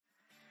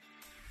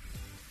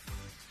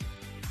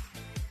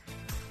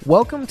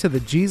Welcome to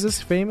the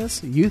Jesus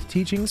Famous Youth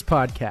Teachings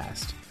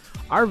Podcast.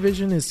 Our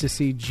vision is to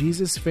see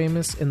Jesus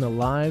famous in the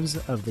lives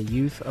of the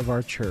youth of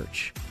our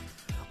church.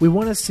 We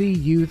want to see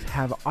youth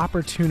have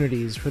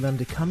opportunities for them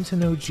to come to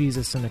know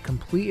Jesus in a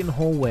complete and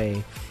whole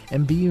way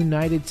and be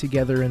united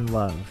together in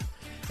love,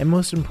 and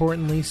most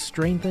importantly,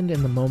 strengthened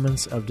in the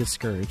moments of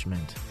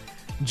discouragement.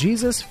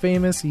 Jesus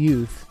Famous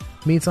Youth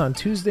meets on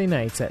Tuesday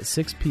nights at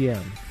 6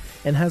 p.m.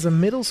 and has a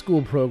middle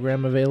school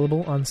program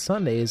available on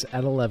Sundays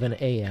at 11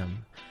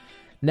 a.m.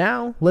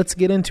 Now, let's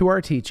get into our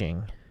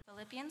teaching.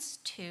 Philippians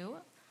 2,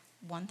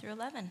 1 through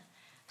 11.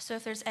 So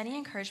if there's any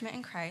encouragement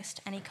in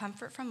Christ, any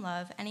comfort from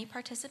love, any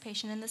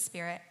participation in the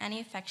Spirit, any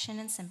affection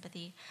and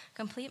sympathy,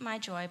 complete my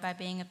joy by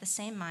being of the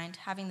same mind,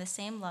 having the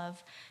same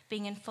love,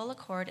 being in full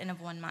accord and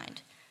of one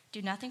mind.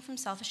 Do nothing from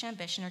selfish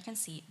ambition or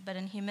conceit, but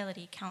in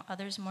humility count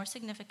others more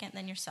significant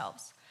than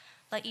yourselves.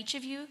 Let each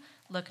of you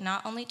look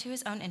not only to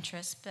his own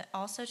interests, but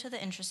also to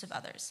the interests of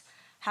others.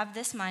 Have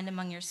this mind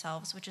among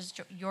yourselves, which is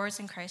yours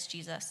in Christ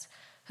Jesus,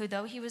 who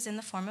though he was in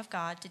the form of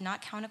God, did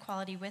not count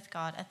equality with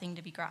God a thing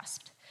to be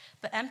grasped,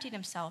 but emptied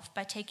himself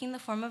by taking the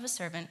form of a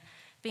servant,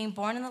 being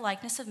born in the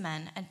likeness of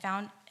men,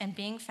 and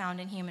being found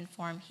in human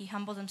form, he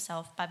humbled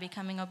himself by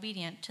becoming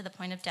obedient to the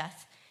point of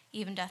death,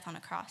 even death on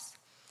a cross.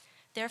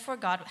 Therefore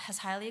God has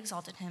highly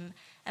exalted him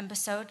and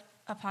bestowed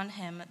upon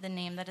him the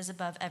name that is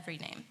above every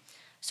name,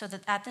 so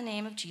that at the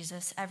name of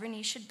Jesus every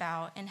knee should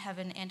bow in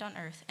heaven and on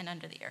earth and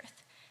under the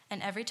earth,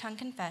 and every tongue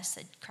confess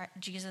that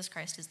Jesus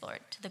Christ is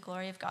Lord, to the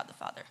glory of God the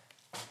Father.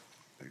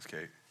 Thanks,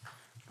 Kate.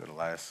 Go to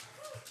Elias.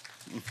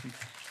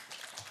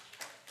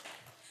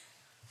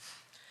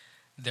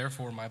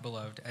 Therefore, my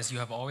beloved, as you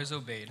have always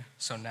obeyed,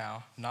 so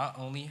now, not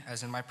only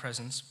as in my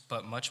presence,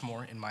 but much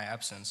more in my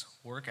absence,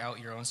 work out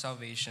your own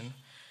salvation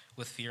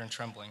with fear and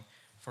trembling.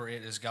 For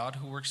it is God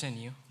who works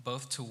in you,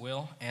 both to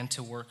will and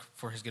to work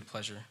for his good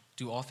pleasure.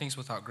 Do all things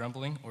without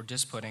grumbling or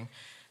disputing,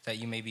 that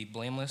you may be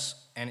blameless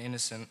and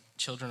innocent,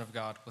 children of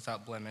God,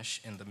 without blemish,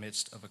 in the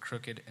midst of a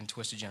crooked and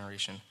twisted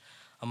generation,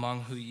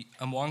 among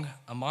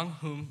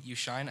whom you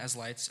shine as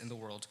lights in the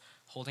world,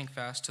 holding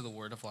fast to the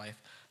word of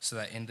life, so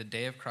that in the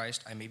day of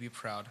Christ I may be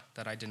proud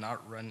that I did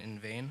not run in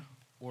vain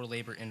or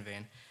labor in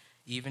vain,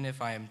 even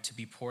if I am to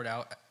be poured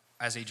out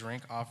as a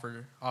drink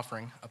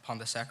offering upon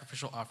the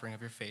sacrificial offering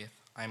of your faith.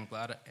 I am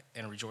glad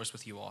and rejoice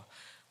with you all.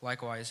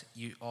 Likewise,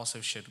 you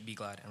also should be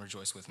glad and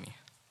rejoice with me.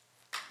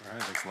 All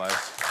right, thanks,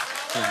 Elias.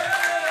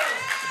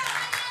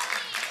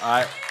 All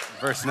right,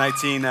 verse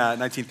 19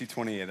 through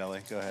 28,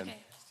 Ellie, go ahead. Okay.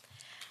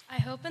 I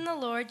hope in the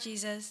Lord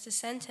Jesus to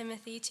send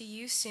Timothy to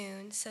you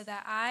soon, so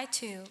that I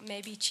too may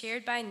be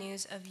cheered by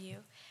news of you.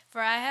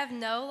 For I have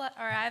no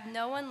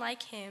one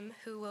like him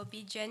who will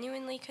be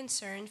genuinely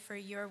concerned for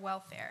your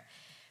welfare.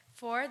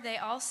 For they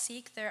all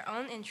seek their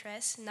own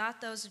interests,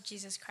 not those of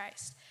Jesus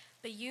Christ.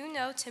 But you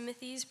know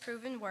Timothy's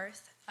proven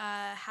worth,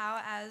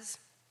 how as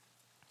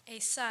a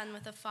son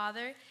with a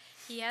father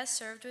he has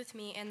served with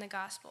me in the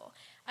gospel.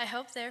 I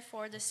hope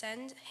therefore to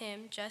send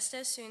him just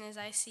as soon as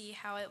I see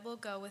how it will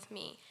go with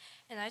me.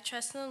 And I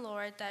trust in the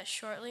Lord that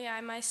shortly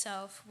I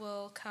myself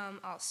will come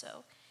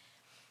also.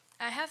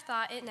 I have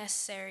thought it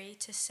necessary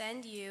to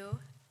send you,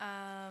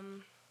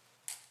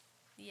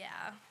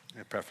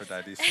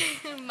 Epaphroditus.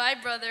 my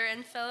brother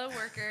and fellow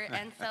worker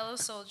and fellow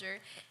soldier,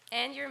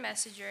 and your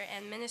messenger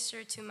and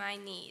minister to my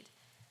need.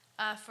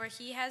 For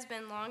he has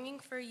been longing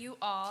for you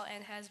all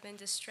and has been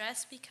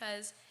distressed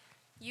because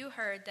you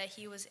heard that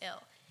he was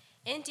ill.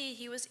 Indeed,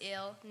 he was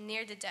ill,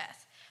 near to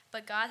death.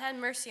 But God had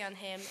mercy on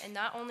him, and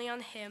not only on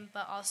him,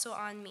 but also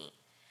on me,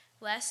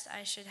 lest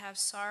I should have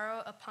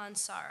sorrow upon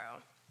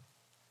sorrow.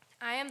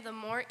 I am the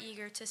more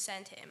eager to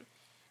send him.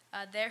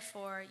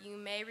 Therefore, you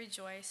may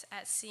rejoice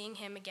at seeing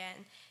him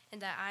again,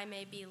 and that I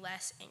may be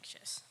less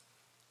anxious.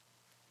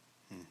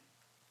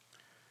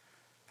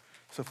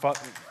 So, Father,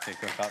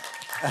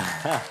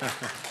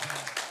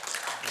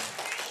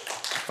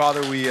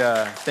 Father, we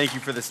thank you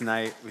for this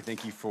night. We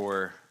thank you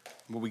for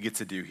what we get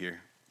to do here,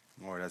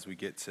 Lord, as we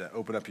get to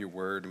open up your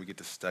word and we get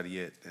to study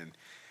it and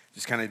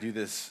just kind of do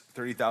this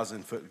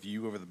 30,000-foot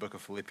view over the book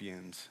of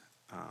Philippians.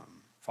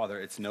 Father,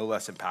 it's no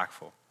less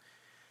impactful.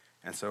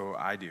 And so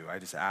I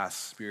just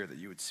ask, Spirit, that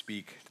you would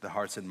speak to the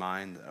hearts and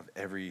mind of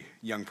every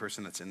young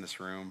person that's in this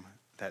room,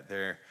 that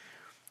there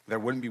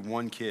wouldn't be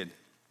one kid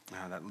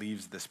that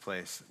leaves this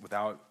place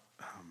without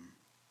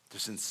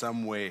just in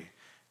some way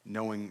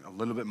knowing a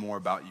little bit more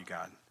about you,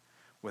 God,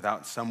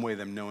 without some way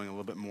them knowing a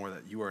little bit more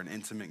that you are an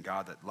intimate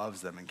God that loves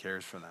them and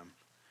cares for them.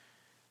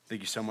 Thank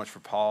you so much for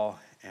Paul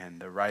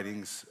and the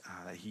writings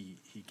that he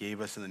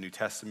gave us in the New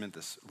Testament,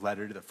 this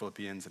letter to the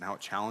Philippians, and how it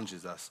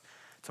challenges us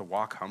to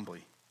walk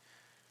humbly.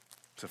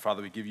 So,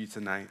 Father, we give you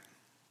tonight.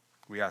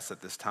 We ask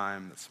that this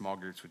time that small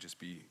groups would just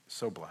be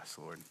so blessed,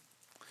 Lord.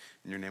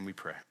 In your name we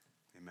pray.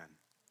 Amen.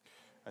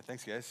 All right,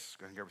 thanks, guys.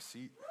 Go ahead and grab a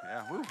seat.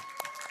 Yeah, woo.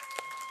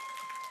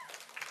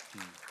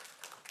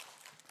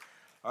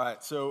 All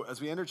right, so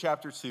as we enter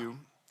chapter 2,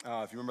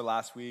 if you remember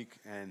last week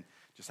and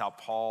just how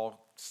Paul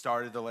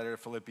started the letter to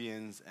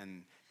Philippians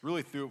and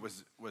really through it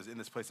was in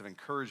this place of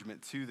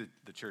encouragement to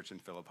the church in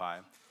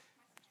Philippi.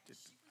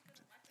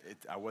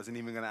 I wasn't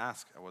even going to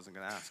ask.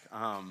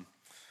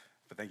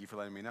 But thank you for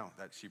letting me know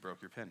that she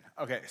broke your pin.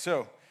 Okay,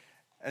 so,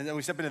 and then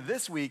we step into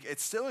this week.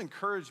 It's still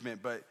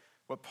encouragement, but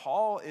what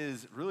Paul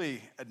is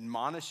really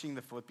admonishing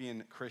the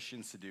Philippian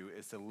Christians to do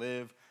is to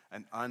live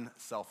an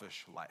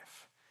unselfish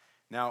life.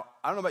 Now,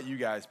 I don't know about you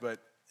guys, but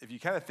if you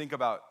kind of think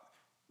about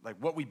like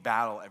what we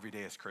battle every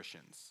day as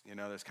Christians, you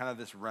know, there's kind of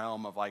this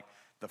realm of like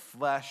the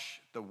flesh,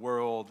 the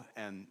world,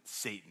 and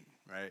Satan,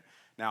 right?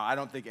 Now, I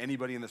don't think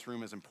anybody in this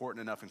room is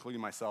important enough,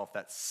 including myself,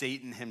 that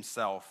Satan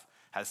himself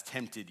has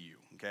tempted you,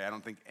 okay? I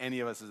don't think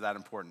any of us is that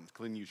important,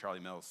 including you, Charlie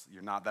Mills.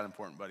 You're not that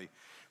important, buddy.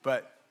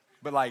 But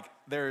like,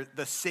 they're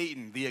the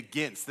Satan, the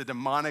against, the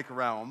demonic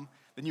realm.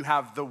 Then you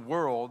have the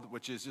world,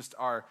 which is just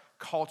our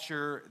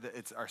culture.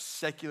 It's our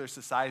secular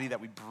society that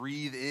we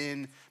breathe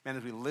in. Man,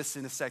 as we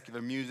listen to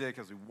secular music,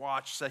 as we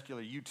watch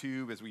secular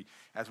YouTube,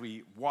 as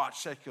we watch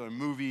secular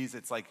movies,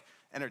 it's like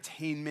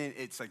entertainment.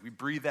 It's like we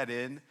breathe that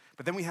in.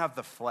 But then we have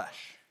the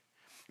flesh.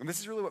 And this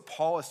is really what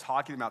Paul is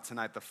talking about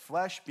tonight. The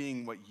flesh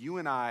being what you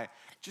and I,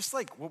 just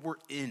like what we're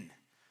in.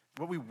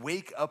 What we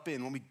wake up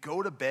in, when we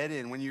go to bed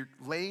in, when you're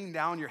laying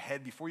down your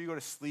head before you go to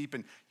sleep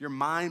and your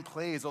mind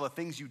plays all the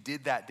things you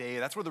did that day,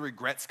 that's where the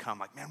regrets come.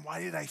 Like, man,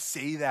 why did I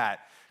say that?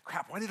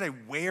 Crap, why did I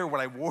wear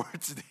what I wore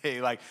today?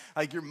 Like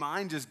your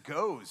mind just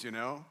goes, you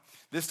know?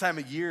 This time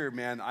of year,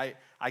 man,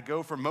 I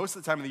go for most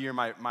of the time of the year,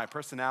 my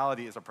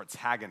personality is a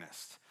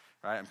protagonist,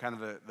 right? I'm kind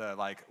of the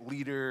like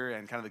leader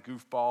and kind of the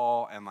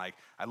goofball and like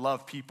I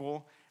love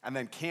people. And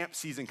then camp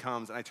season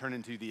comes and I turn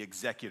into the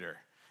executor.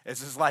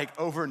 It's just like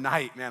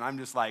overnight, man, I'm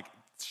just like,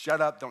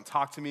 shut up, don't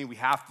talk to me, we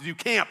have to do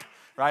camp,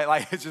 right?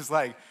 Like, it's just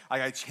like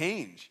I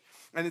change.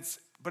 But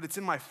it's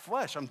in my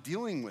flesh, I'm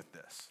dealing with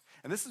this.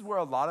 And this is where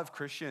a lot of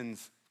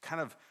Christians kind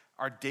of,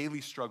 our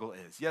daily struggle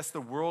is. Yes,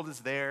 the world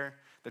is there,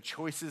 the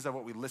choices of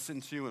what we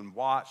listen to and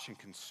watch and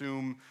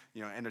consume,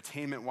 you know,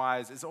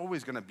 entertainment-wise, is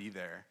always gonna be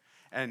there.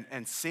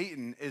 And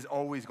Satan is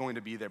always going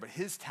to be there, but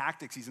his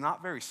tactics, he's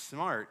not very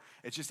smart.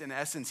 It's just, in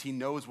essence, he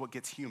knows what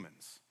gets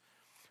humans.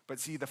 But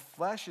see, the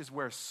flesh is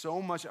where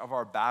so much of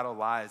our battle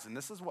lies. And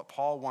this is what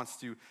Paul wants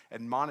to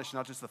admonish,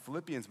 not just the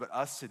Philippians, but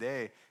us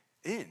today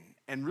in.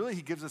 And really,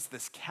 he gives us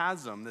this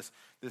chasm,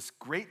 this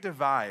great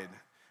divide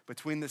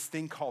between this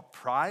thing called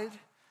pride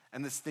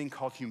and this thing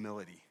called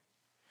humility.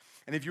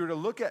 And if you were to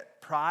look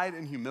at pride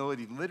and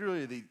humility,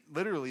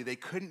 literally, they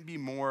couldn't be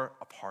more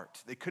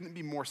apart. They couldn't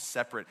be more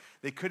separate.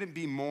 They couldn't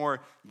be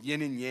more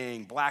yin and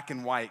yang, black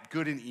and white,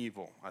 good and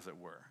evil, as it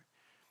were.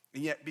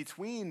 And yet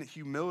between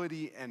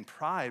humility and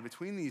pride,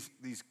 between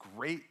these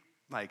great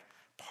like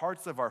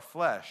parts of our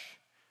flesh,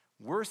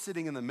 we're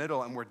sitting in the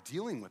middle and we're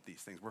dealing with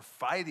these things. We're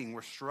fighting,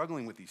 we're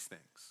struggling with these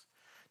things.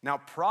 Now,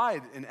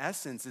 pride, in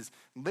essence, is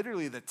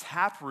literally the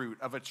taproot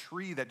of a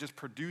tree that just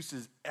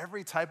produces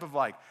every type of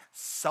like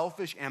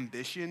selfish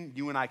ambition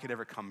you and I could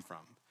ever come from.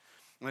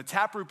 And the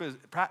taproot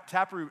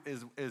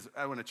is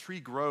when a tree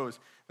grows,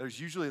 there's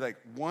usually like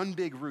one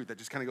big root that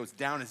just kind of goes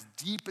down as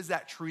deep as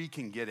that tree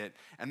can get it.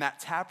 And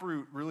that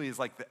taproot really is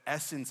like the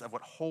essence of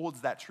what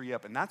holds that tree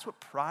up. And that's what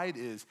pride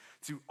is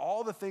to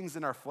all the things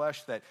in our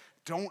flesh that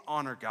don't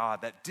honor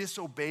God, that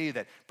disobey,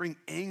 that bring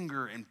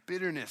anger and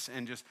bitterness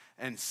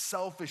and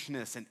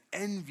selfishness and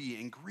envy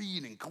and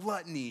greed and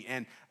gluttony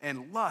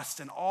and lust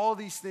and all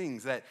these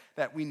things that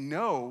we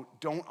know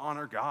don't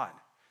honor God.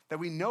 That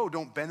we know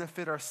don't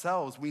benefit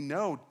ourselves. We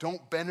know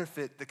don't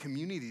benefit the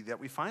community that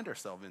we find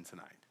ourselves in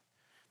tonight.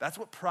 That's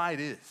what pride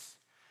is.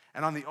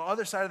 And on the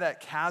other side of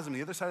that chasm,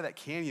 the other side of that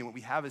canyon, what we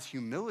have is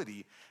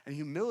humility. And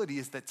humility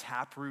is the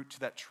taproot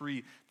to that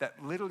tree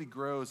that literally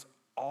grows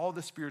all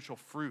the spiritual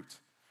fruit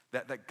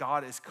that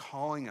God is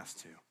calling us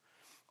to.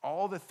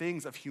 All the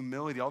things of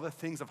humility, all the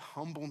things of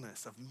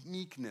humbleness, of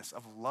meekness,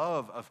 of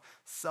love, of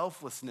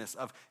selflessness,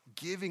 of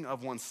giving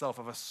of oneself,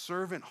 of a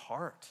servant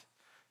heart.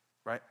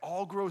 Right?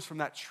 All grows from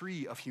that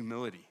tree of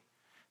humility.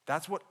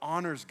 That's what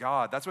honors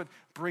God. That's what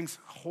brings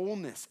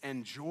wholeness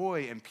and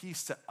joy and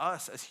peace to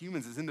us as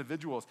humans, as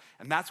individuals.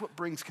 And that's what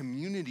brings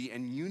community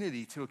and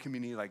unity to a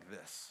community like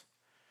this.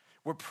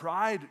 Where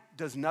pride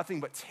does nothing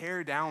but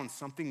tear down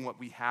something what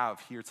we have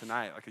here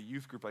tonight, like a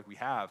youth group like we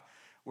have,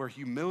 where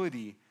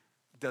humility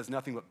does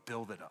nothing but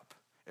build it up.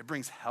 It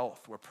brings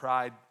health, where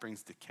pride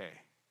brings decay.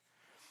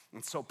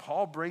 And so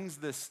Paul brings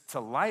this to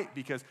light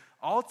because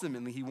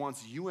ultimately he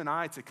wants you and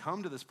I to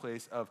come to this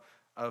place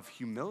of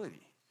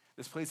humility,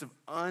 this place of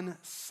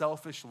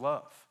unselfish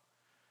love.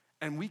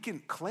 And we can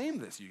claim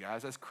this, you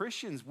guys. As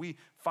Christians, we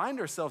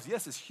find ourselves,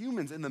 yes, as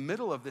humans, in the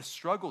middle of this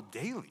struggle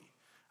daily.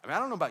 I mean, I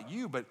don't know about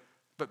you, but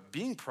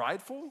being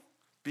prideful,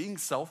 being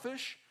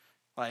selfish,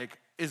 like,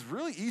 is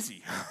really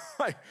easy.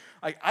 like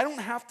I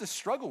don't have to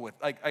struggle with,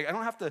 I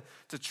don't have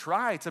to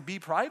try to be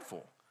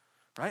prideful,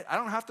 right? I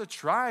don't have to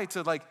try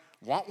to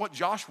want what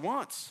Josh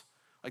wants.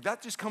 Like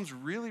that just comes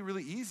really,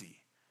 really easy.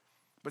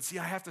 But see,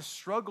 I have to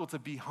struggle to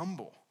be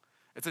humble.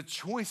 It's a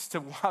choice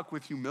to walk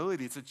with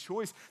humility. It's a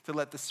choice to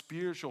let the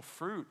spiritual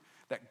fruit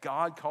that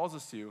God calls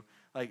us to,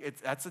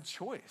 that's a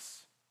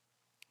choice.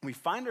 We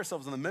find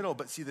ourselves in the middle,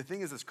 but see, the thing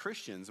is, as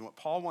Christians, and what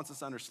Paul wants us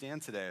to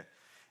understand today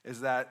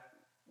is that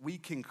we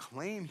can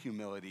claim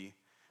humility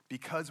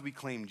because we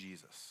claim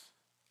Jesus.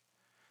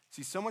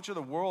 See, so much of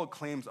the world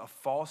claims a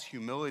false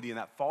humility, and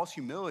that false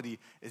humility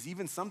is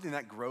even something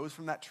that grows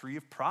from that tree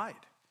of pride.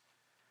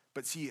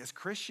 But see, as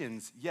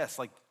Christians, yes,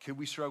 like, could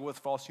we struggle with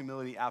false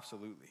humility?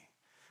 Absolutely.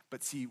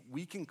 But see,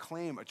 we can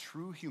claim a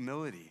true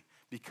humility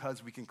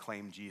because we can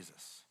claim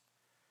Jesus.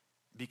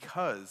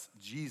 Because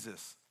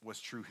Jesus was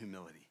true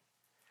humility.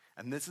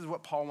 And this is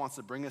what Paul wants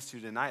to bring us to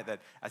tonight,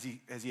 that as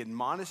he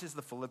admonishes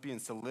the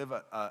Philippians to live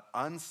an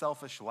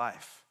unselfish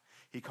life,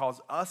 he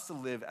calls us to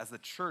live as the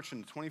church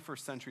in the 21st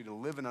century to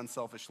live an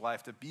unselfish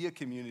life, to be a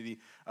community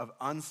of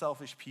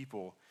unselfish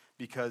people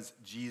because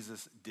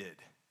Jesus did.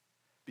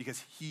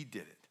 Because he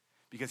did it.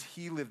 Because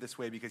he lived this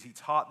way, because he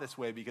taught this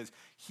way, because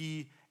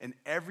he, in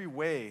every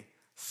way,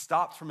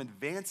 stopped from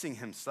advancing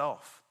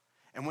himself.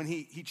 And when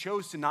he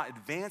chose to not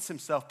advance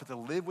himself, but to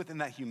live within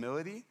that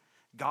humility,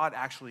 God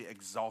actually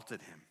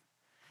exalted him.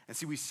 And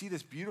see, we see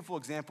this beautiful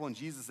example in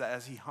Jesus that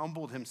as he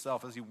humbled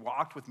himself, as he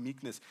walked with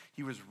meekness,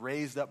 he was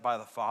raised up by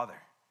the Father.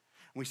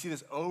 And we see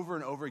this over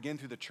and over again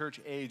through the church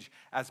age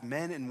as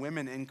men and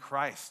women in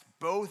Christ,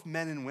 both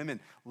men and women,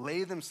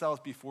 lay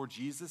themselves before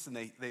Jesus and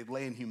they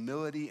lay in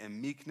humility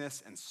and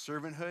meekness and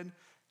servanthood.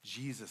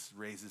 Jesus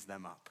raises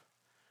them up.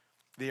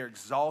 They are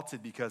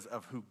exalted because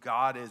of who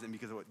God is and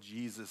because of what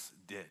Jesus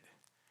did.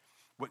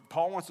 What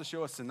Paul wants to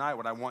show us tonight,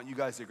 what I want you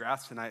guys to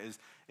grasp tonight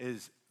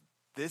is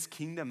this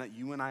kingdom that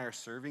you and I are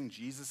serving,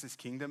 Jesus'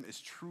 kingdom, is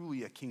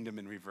truly a kingdom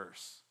in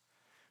reverse.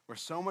 Where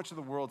so much of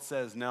the world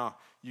says, no,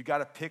 you got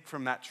to pick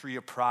from that tree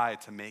of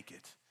pride to make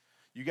it.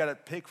 You got to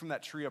pick from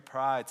that tree of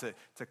pride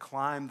to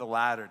climb the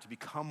ladder, to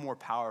become more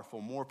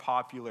powerful, more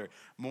popular,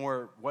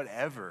 more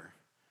whatever.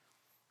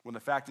 When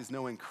the fact is,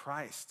 no, in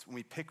Christ, when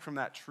we pick from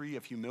that tree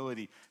of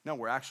humility, no,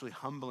 we're actually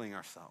humbling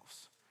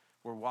ourselves.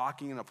 We're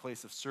walking in a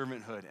place of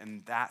servanthood,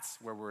 and that's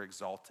where we're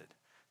exalted.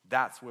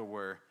 That's where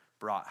we're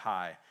brought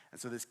high. And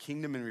so this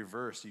kingdom in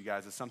reverse, you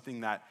guys, is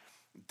something that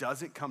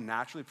doesn't come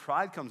naturally.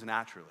 Pride comes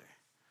naturally.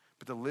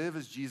 But to live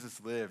as Jesus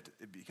lived,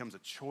 it becomes a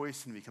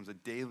choice and it becomes a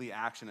daily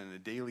action and a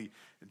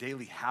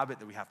daily habit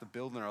that we have to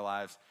build in our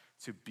lives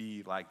to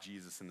be like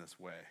Jesus in this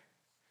way.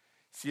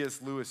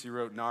 C.S. Lewis, he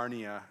wrote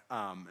Narnia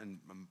and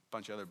a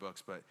bunch of other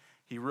books, but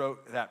he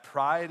wrote that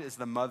pride is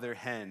the mother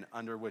hen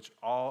under which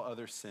all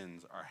other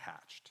sins are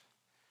hatched.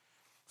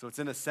 So it's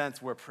in a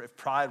sense where if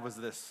pride was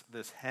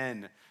this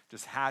hen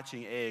just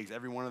hatching eggs,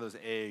 every one of those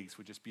eggs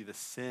would just be the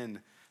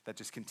sin that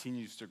just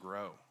continues to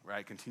grow,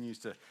 right? Continues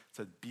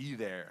to be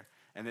there.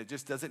 And it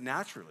just does it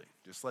naturally,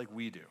 just like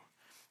we do.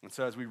 And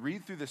so as we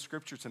read through the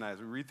scripture tonight, as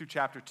we read through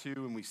chapter 2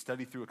 and we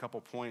study through a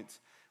couple points,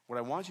 what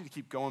I want you to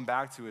keep going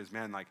back to is,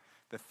 man, like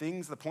the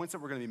points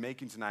that we're going to be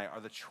making tonight are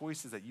the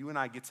choices that you and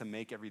I get to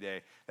make every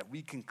day, that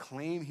we can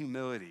claim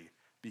humility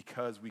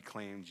because we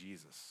claim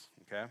Jesus,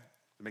 okay? Does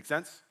that make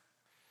sense?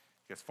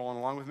 You guys following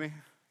along with me?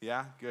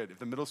 Yeah, good. If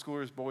the middle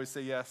schoolers boys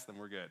say yes, then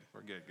we're good.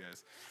 We're good,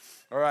 guys.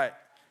 All right.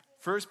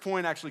 First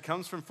point actually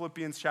comes from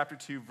Philippians chapter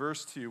 2,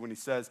 verse 2, when he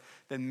says,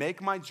 then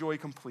make my joy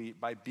complete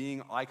by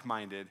being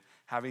like-minded,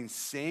 having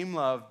same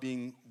love,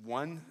 being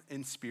one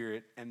in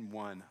spirit and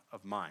one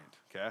of mind,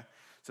 okay?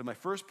 So my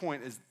first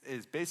point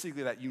is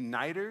basically that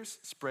uniters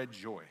spread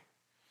joy.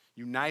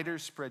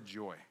 Uniters spread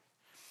joy.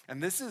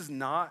 And this is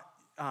not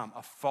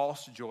a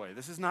false joy.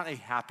 This is not a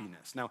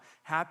happiness. Now,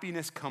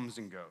 happiness comes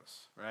and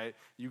goes, right?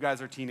 You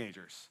guys are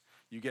teenagers.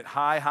 You get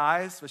high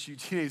highs, especially you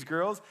teenage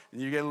girls,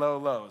 and you get low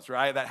lows,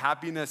 right? That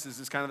happiness is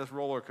just kind of this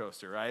roller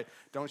coaster, right?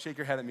 Don't shake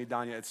your head at me,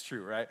 Danya. It's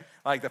true, right?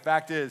 Like the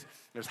fact is,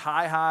 there's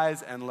high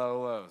highs and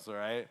low lows, all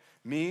right?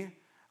 Me,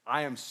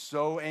 I am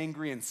so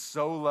angry and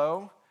so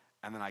low,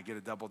 and then I get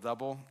a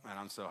double-double, and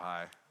I'm so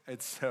high.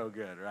 It's so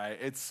good, right?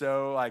 It's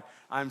so, like,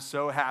 I'm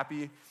so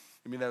happy.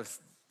 I mean, those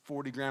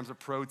 40 grams of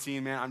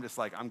protein, man, I'm just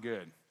like, I'm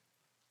good.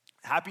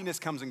 Happiness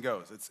comes and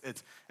goes.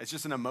 It's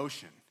just an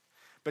emotion.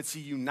 But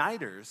see,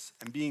 uniters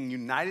and being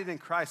united in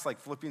Christ, like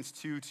Philippians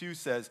 2:2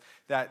 says,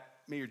 that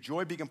may your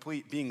joy be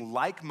complete, being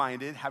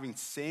like-minded, having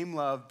same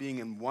love, being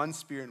in one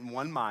spirit and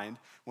one mind.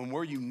 When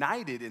we're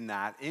united in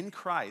that, in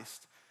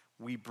Christ,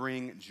 we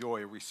bring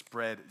joy, we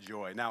spread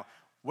joy. Now,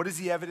 what is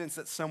the evidence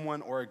that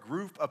someone or a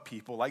group of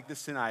people like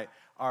this tonight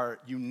are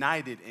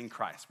united in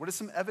Christ? What is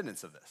some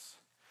evidence of this?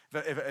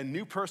 If a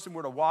new person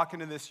were to walk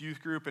into this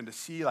youth group and to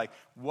see like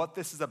what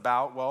this is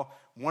about, well,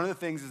 one of the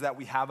things is that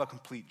we have a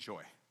complete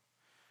joy.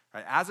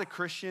 Right? As a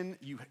Christian,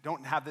 you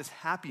don't have this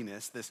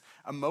happiness, this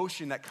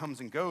emotion that comes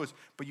and goes,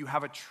 but you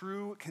have a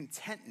true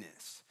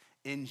contentness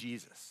in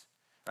Jesus.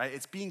 Right?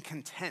 It's being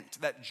content.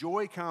 That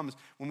joy comes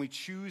when we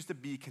choose to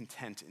be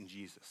content in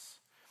Jesus.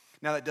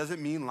 Now, that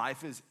doesn't mean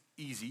life is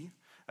easy.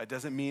 It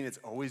doesn't mean it's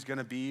always going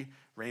to be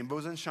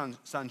rainbows and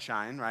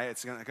sunshine, right?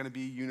 It's not going to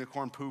be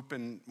unicorn poop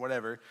and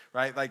whatever,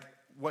 right? Like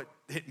what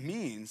it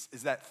means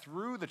is that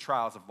through the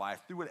trials of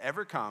life, through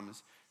whatever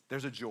comes,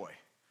 there's a joy.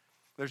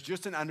 There's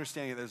just an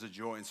understanding that there's a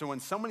joy. And so when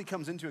somebody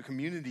comes into a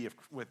community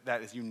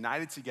that is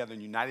united together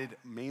and united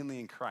mainly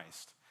in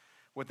Christ,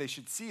 what they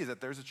should see is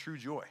that there's a true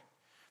joy.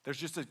 There's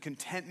just a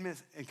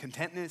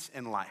contentness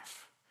in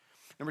life.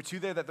 Number two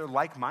there, that they're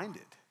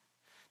like-minded.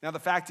 Now, the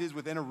fact is,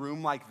 within a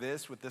room like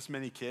this, with this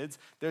many kids,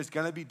 there's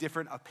going to be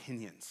different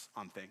opinions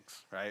on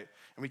things, right?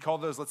 And we call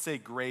those, let's say,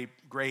 gray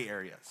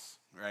areas,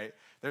 right?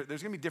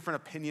 There's going to be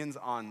different opinions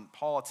on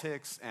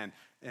politics and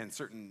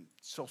certain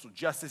social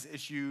justice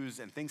issues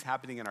and things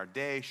happening in our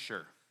day,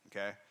 sure,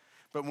 okay?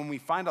 But when we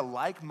find a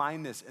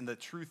like-mindedness in the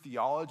true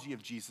theology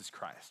of Jesus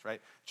Christ,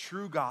 right?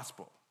 True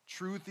gospel,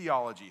 true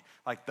theology,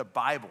 like the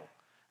Bible,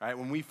 right?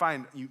 When we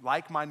find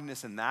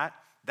like-mindedness in that,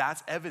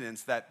 that's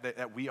evidence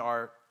that we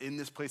are in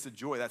this place of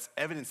joy. That's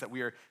evidence that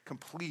we are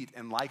complete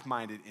and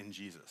like-minded in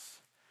Jesus.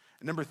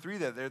 And number three,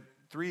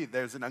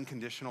 there's an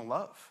unconditional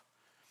love.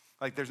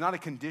 Like there's not a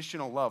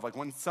conditional love. Like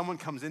when someone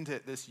comes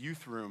into this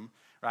youth room,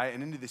 right,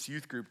 and into this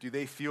youth group, do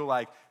they feel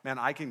like, man,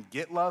 I can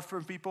get love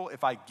from people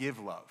if I give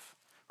love,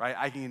 right?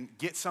 I can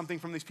get something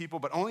from these people,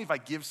 but only if I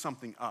give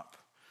something up.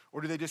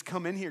 Or do they just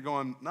come in here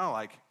going, no,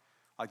 like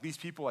these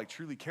people like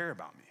truly care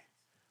about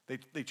me.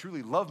 They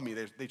truly love me.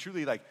 They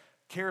truly like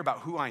care about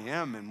who I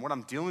am and what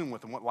I'm dealing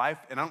with and what life,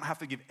 and I don't have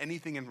to give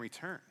anything in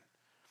return.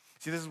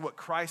 See, this is what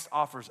Christ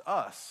offers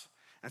us.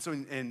 And so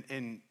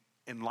in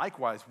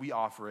likewise, we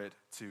offer it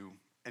to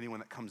anyone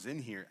that comes in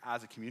here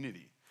as a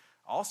community.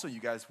 Also, you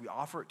guys, we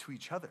offer it to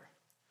each other,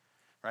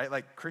 right?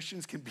 Like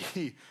Christians can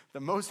be the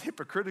most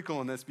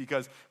hypocritical in this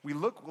because we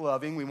look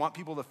loving. We want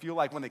people to feel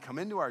like when they come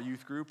into our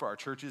youth group or our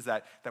churches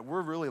that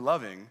we're really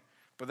loving,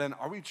 but then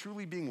are we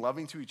truly being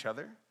loving to each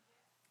other?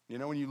 You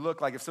know, when you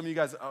look, like if some of you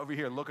guys over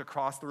here look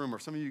across the room or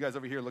some of you guys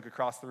over here look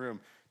across the room,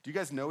 do you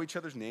guys know each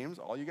other's names,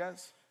 all you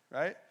guys,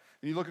 right?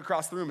 When you look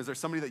across the room, is there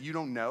somebody that you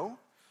don't know,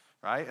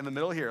 right? In the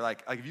middle here,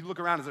 like if you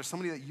look around, is there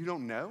somebody that you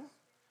don't know?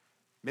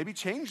 Maybe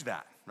change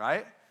that,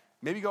 right?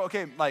 Maybe go,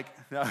 okay, like,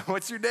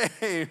 what's your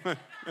name?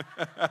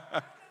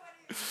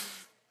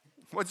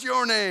 What's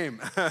your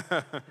name?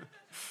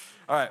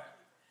 All right.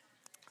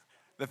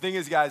 The thing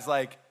is, guys,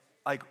 like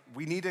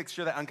we need to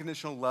show that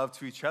unconditional love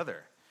to each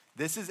other.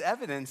 This is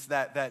evidence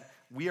that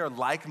we are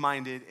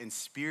like-minded in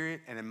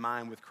spirit and in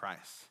mind with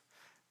Christ.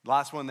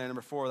 Last one there,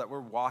 number 4, that we're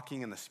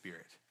walking in the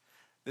Spirit.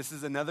 This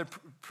is another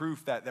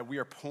proof that we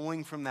are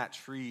pulling from that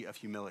tree of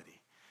humility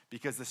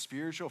because the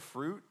spiritual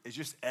fruit is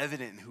just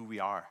evident in who we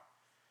are.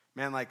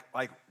 Man, like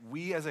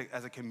we as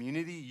a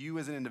community, you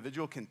as an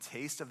individual can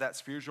taste of that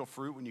spiritual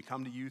fruit when you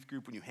come to youth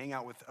group, when you hang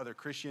out with other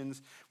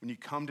Christians, when you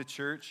come to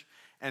church.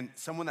 And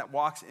someone that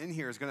walks in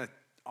here is going to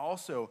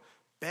also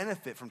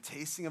benefit from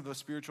tasting of those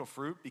spiritual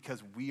fruit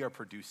because we are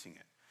producing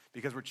it,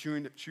 because we're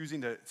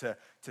choosing to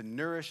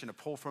nourish and to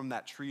pull from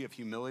that tree of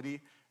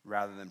humility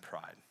rather than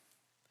pride.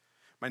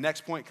 My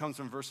next point comes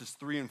from verses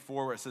 3 and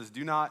 4 where it says,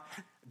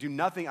 do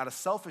nothing out of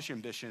selfish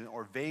ambition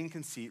or vain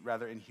conceit,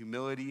 rather in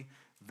humility,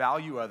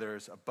 value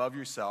others above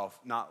yourself,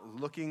 not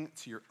looking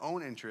to your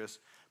own interests,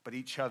 but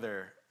each of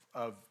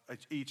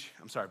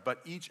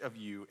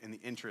you in the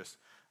interest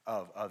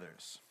of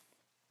others.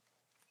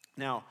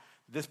 Now,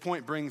 this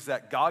point brings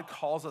that God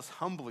calls us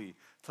humbly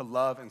to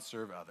love and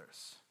serve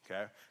others,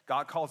 okay?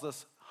 God calls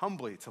us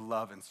humbly to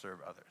love and serve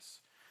others.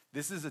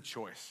 This is a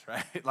choice,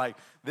 right? Like,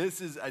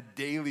 this is a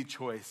daily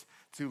choice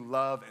to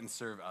love and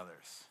serve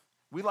others.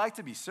 We like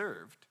to be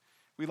served.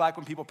 We like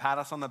when people pat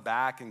us on the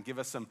back and give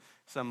us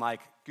some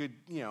like good,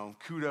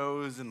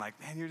 kudos and like,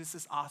 man, you're just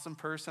this awesome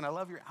person. I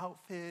love your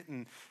outfit.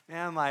 And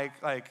man,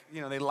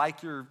 they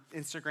like your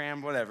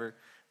Instagram, whatever.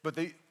 But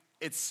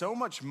it's so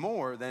much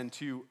more than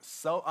to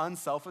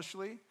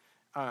unselfishly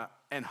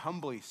and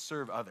humbly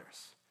serve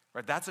others,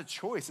 right? That's a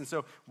choice. And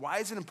so why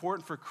is it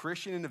important for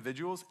Christian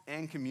individuals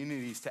and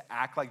communities to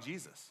act like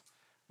Jesus?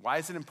 Why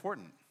is it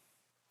important?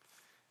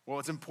 Well,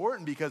 it's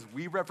important because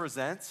we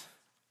represent,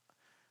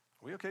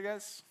 are we okay,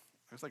 guys?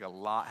 There's like a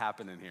lot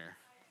happening here.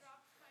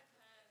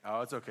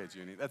 Oh, it's okay,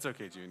 Junie. That's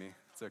okay, Junie.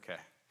 It's okay.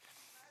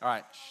 All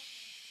right.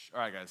 Shh. All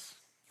right, guys.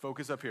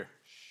 Focus up here.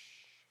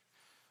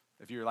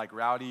 Shh. If you're like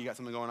rowdy, you got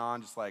something going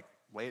on, just like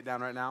lay it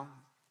down right now.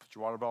 Put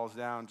your water bottles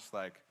down. Just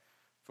like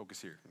focus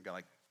here. We've got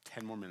like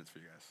 10 more minutes for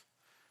you guys.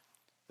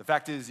 The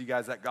fact is, you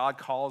guys, that God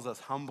calls us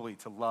humbly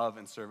to love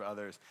and serve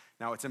others.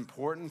 Now, it's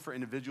important for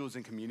individuals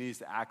and communities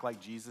to act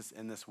like Jesus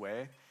in this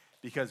way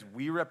because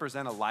we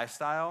represent a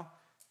lifestyle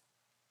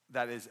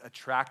that is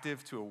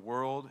attractive to a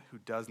world who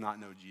does not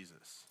know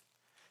Jesus.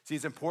 See,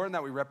 it's important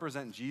that we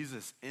represent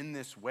Jesus in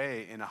this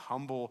way, in a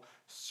humble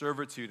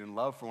servitude and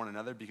love for one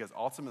another, because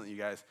ultimately, you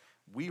guys,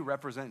 we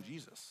represent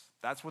Jesus.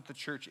 That's what the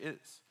church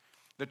is.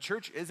 The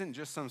church isn't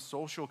just some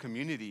social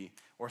community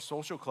or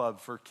social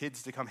club for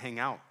kids to come hang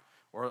out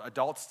or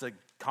adults to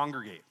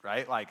congregate,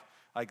 right? Like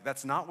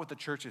that's not what the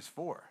church is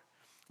for.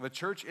 The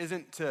church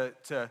isn't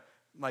to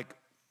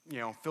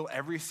fill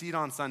every seat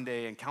on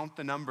Sunday and count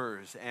the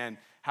numbers and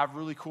have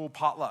really cool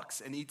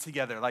potlucks and eat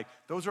together. Like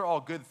those are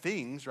all good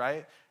things,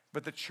 right?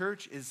 But the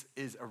church is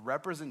a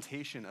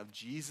representation of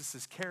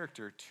Jesus'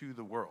 character to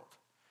the world.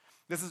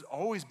 This has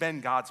always been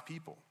God's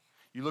people.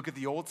 You look at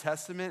the Old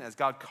Testament, as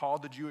God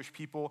called the Jewish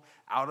people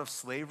out of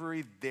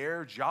slavery,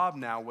 their job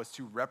now was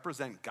to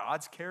represent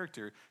God's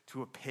character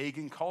to a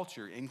pagan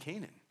culture in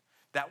Canaan.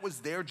 That was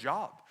their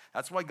job.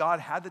 That's why God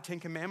had the 10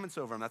 Commandments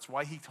over them. That's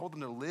why he told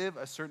them to live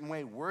a certain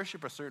way,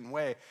 worship a certain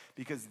way,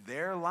 because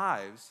their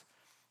lives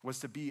was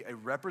to be a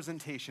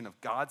representation of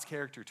God's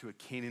character to a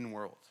Canaan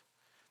world.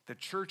 The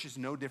church is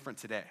no different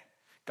today.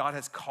 God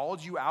has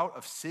called you out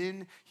of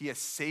sin. He has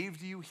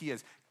saved you. He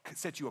has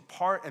set you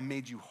apart and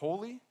made you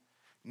holy.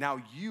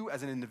 Now you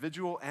as an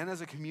individual and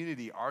as a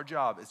community, our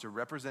job is to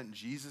represent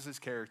Jesus'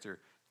 character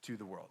to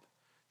the world.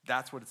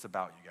 That's what it's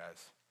about, you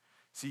guys.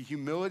 See,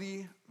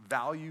 humility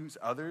values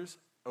others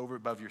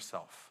above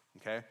yourself,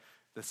 okay?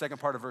 The second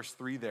part of verse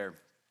 3 there,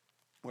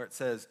 where it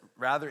says,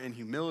 rather in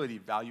humility,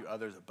 value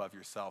others above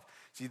yourself.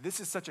 See, this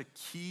is such a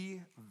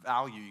key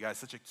value, you guys,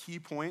 such a key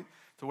point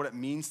to what it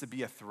means to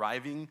be a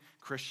thriving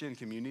Christian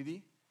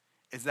community,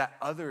 is that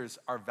others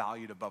are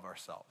valued above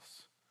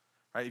ourselves,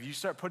 right? If you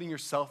start putting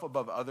yourself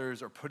above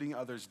others or putting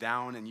others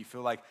down and you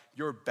feel like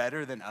you're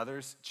better than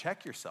others,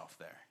 check yourself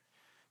there.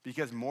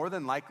 Because more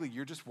than likely,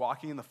 you're just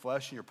walking in the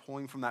flesh and you're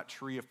pulling from that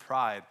tree of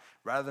pride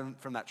rather than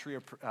from that tree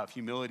of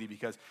humility,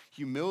 because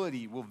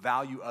humility will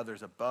value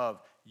others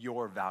above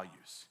your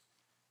values.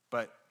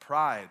 But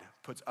pride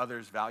puts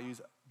others'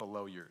 values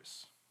below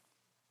yours.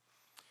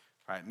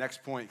 All right,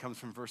 next point comes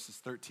from verses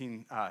 12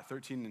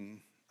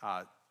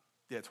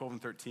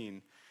 and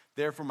 13.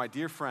 Therefore, my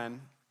dear friend,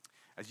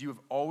 as you have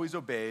always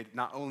obeyed,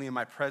 not only in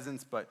my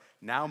presence, but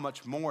now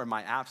much more in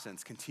my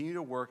absence, continue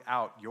to work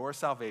out your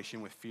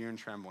salvation with fear and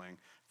trembling.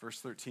 Verse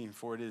 13,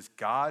 for it is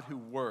God who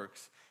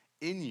works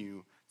in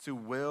you to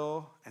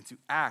will and to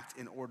act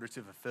in order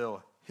to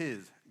fulfill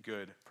his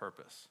good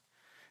purpose.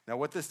 Now,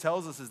 what this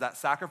tells us is that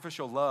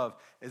sacrificial love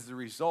is the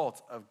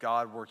result of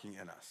God working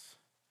in us.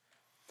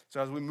 So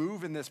as we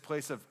move in this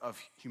place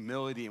of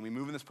humility and we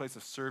move in this place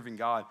of serving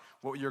God,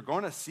 what you're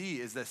going to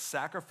see is this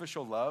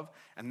sacrificial love,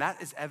 and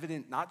that is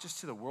evident not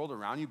just to the world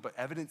around you, but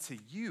evident to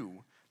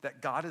you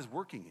that God is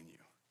working in you.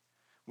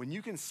 When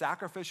you can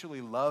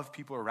sacrificially love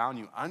people around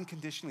you,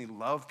 unconditionally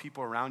love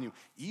people around you,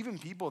 even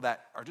people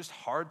that are just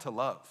hard to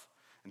love.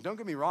 And don't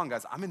get me wrong,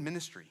 guys, I'm in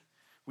ministry.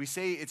 We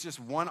say it's just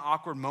one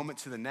awkward moment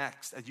to the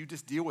next as you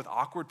just deal with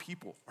awkward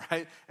people,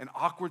 right? And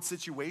awkward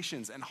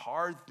situations and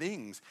hard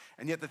things.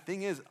 And yet the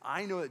thing is,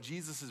 I know that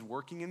Jesus is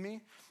working in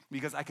me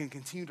because I can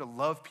continue to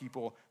love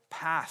people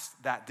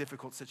past that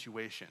difficult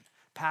situation,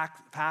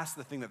 past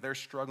the thing that they're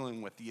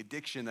struggling with, the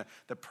addiction,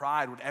 the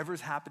pride,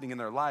 whatever's happening in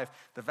their life.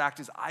 The fact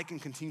is, I can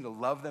continue to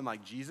love them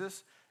like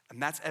Jesus,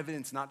 and that's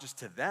evidence not just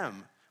to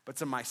them, but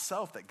to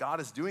myself that God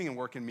is doing and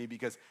working in me,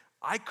 because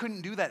I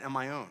couldn't do that on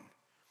my own.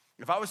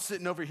 If I was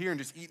sitting over here and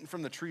just eating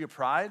from the tree of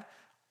pride,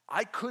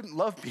 I couldn't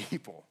love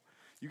people.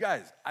 You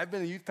guys, I've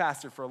been a youth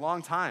pastor for a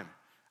long time.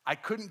 I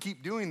couldn't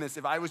keep doing this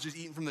if I was just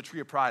eating from the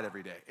tree of pride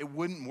every day. It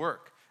wouldn't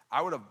work.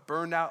 I would have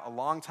burned out a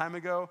long time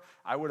ago.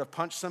 I would have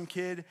punched some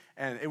kid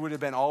and it would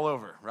have been all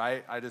over,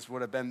 right? I just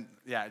would have been,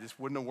 it just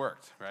wouldn't have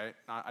worked, right?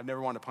 I've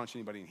never wanted to punch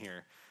anybody in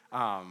here.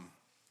 I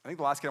think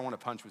the last kid I wanted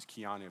to punch was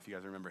Keanu, if you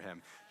guys remember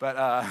him. But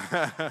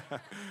I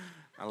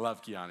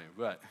love Keanu,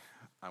 but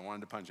I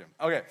wanted to punch him.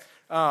 Okay.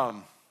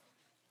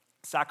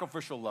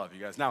 Sacrificial love, you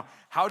guys. Now,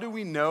 how do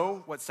we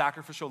know what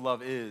sacrificial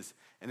love is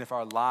and if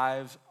our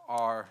lives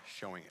are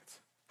showing it?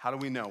 How do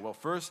we know? Well,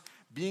 first,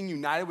 being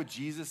united with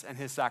Jesus and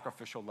his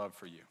sacrificial love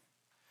for you.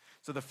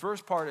 So the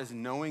first part is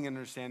knowing and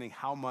understanding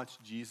how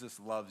much Jesus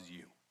loves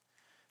you,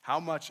 how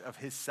much of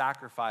his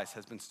sacrifice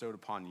has been bestowed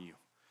upon you.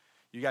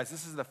 You guys,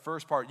 this is the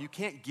first part. You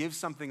can't give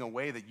something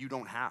away that you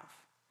don't have.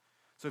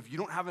 So if you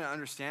don't have an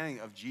understanding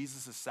of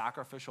Jesus'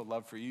 sacrificial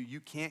love for you, you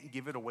can't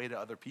give it away to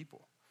other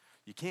people.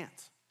 You can't.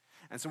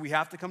 And so we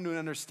have to come to an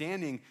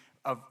understanding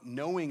of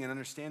knowing and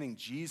understanding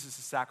Jesus'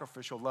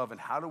 sacrificial love. And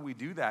how do we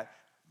do that?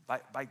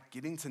 By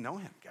getting to know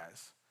him,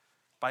 guys.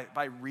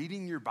 By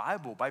reading your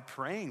Bible, by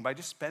praying, by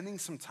just spending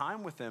some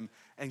time with him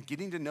and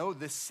getting to know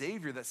this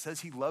Savior that says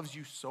he loves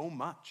you so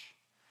much.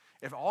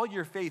 If all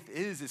your faith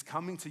is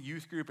coming to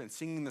youth group and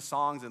singing the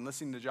songs and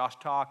listening to Josh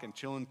talk and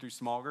chilling through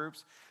small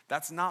groups,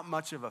 that's not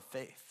much of a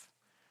faith.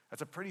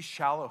 That's a pretty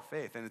shallow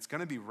faith, and it's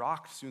going to be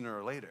rocked sooner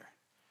or later.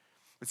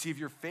 But see, if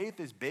your faith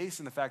is based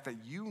in the fact that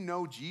you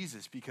know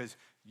Jesus because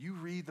you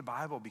read the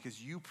Bible,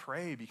 because you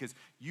pray, because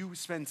you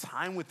spend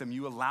time with him,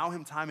 you allow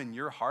him time in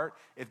your heart,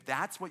 if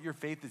that's what your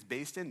faith is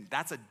based in,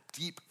 that's a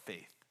deep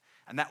faith.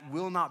 And that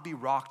will not be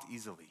rocked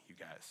easily, you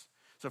guys.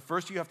 So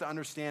first you have to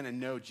understand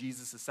and know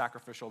Jesus'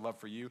 sacrificial love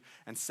for you.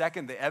 And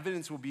second, the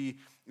evidence will be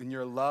in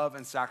your love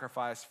and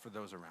sacrifice for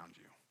those around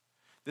you.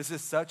 This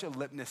is such a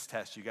litmus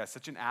test, you guys,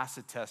 such an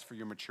acid test for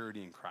your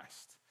maturity in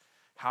Christ.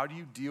 How do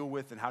you deal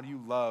with and how do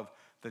you love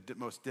the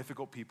most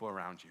difficult people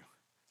around you?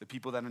 The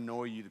people that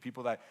annoy you, the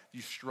people that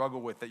you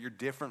struggle with, that you're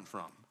different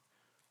from.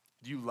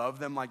 Do you love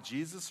them like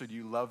Jesus or do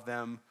you love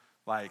them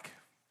like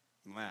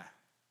meh,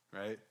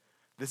 right?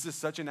 This is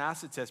such an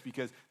acid test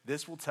because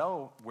this will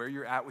tell where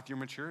you're at with your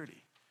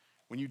maturity.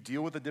 When you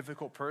deal with a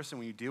difficult person,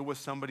 when you deal with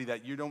somebody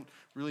that you don't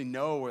really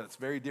know or that's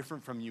very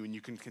different from you, and you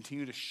can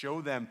continue to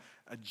show them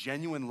a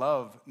genuine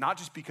love, not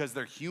just because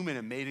they're human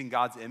and made in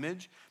God's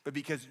image, but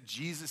because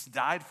Jesus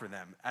died for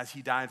them as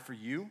he died for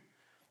you,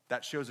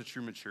 that shows a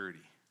true maturity.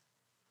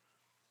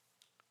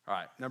 All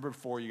right, number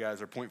 4, you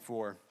guys, or point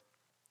 4,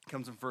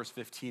 comes in verse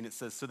 15. It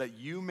says, so that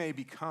you may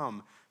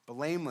become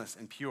blameless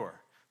and pure,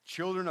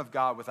 children of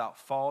God without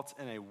fault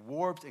in a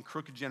warped and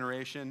crooked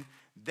generation,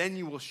 then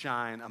you will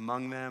shine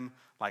among them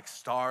like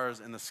stars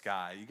in the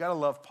sky. You got to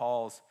love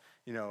Paul's,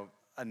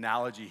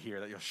 analogy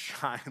here that you'll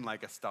shine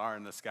like a star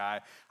in the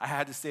sky. I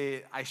had to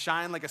say, I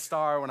shine like a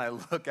star when I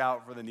look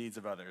out for the needs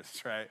of others,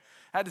 right?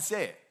 I had to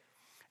say it.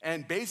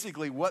 And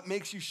basically, what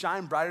makes you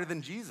shine brighter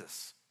than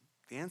Jesus?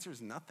 The answer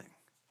is nothing.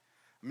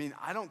 I mean,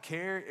 I don't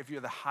care if you're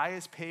the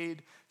highest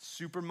paid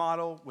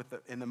supermodel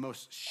in the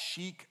most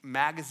chic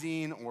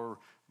magazine or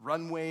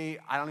runway.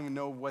 I don't even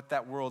know what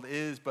that world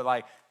is, but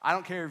I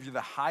don't care if you're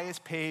the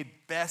highest paid,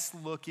 best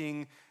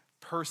looking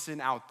person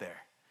out there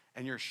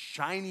and you're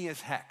shiny as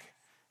heck.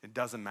 It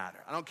doesn't matter.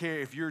 I don't care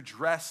if your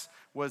dress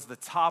was the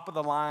top of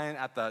the line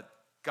at the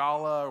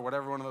gala or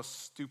whatever one of those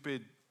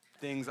stupid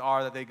things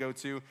are that they go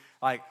to.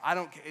 I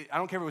don't care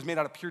if it was made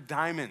out of pure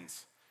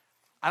diamonds.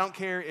 I don't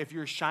care if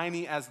you're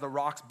shiny as the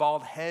Rock's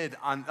bald head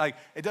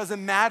it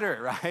doesn't matter,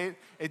 right?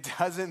 It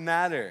doesn't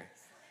matter.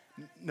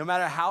 No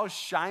matter how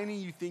shiny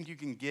you think you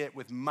can get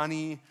with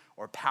money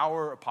or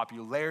power or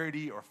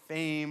popularity or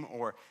fame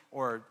or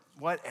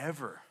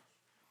whatever,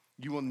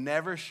 you will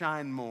never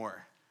shine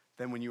more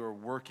than when you are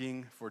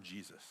working for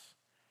Jesus.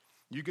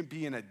 You can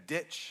be in a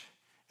ditch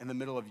in the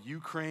middle of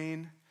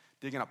Ukraine,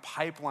 digging a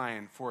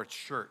pipeline for a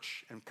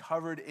church and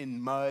covered in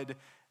mud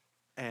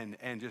and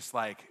just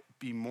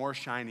be more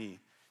shiny,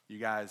 you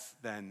guys,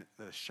 than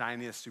the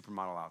shiniest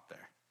supermodel out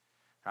there.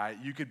 All right?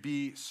 You could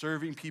be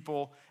serving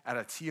people at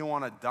a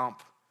Tijuana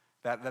dump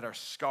that are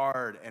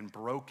scarred and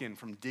broken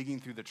from digging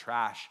through the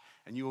trash,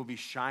 and you will be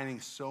shining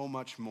so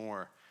much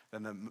more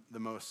than the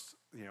most,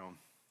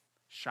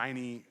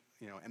 shiny,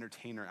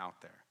 entertainer out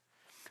there.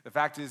 The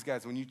fact is,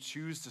 guys, when you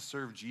choose to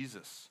serve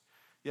Jesus,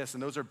 yes,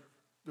 and those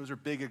are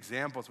big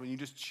examples. When you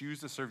just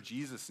choose to serve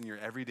Jesus in your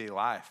everyday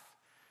life,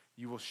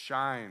 you will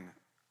shine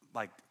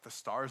like the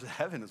stars of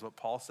heaven, is what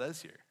Paul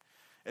says here.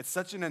 It's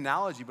such an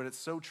analogy, but it's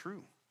so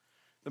true.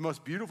 The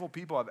most beautiful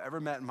people I've ever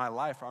met in my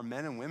life are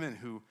men and women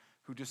who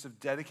just have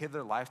dedicated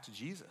their life to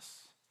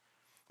Jesus.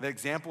 The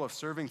example of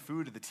serving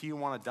food at the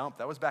Tijuana dump,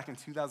 that was back in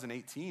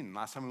 2018.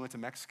 Last time we went to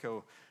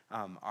Mexico,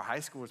 our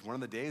high school was one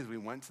of the days we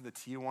went to the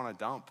Tijuana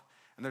dump.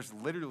 And there's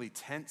literally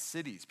tent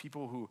cities,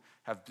 people who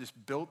have just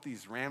built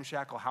these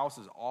ramshackle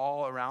houses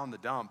all around the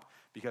dump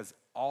because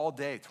all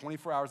day,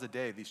 24 hours a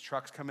day, these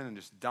trucks come in and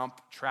just dump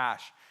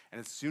trash.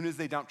 And as soon as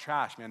they dump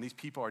trash, man, these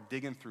people are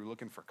digging through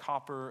looking for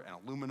copper and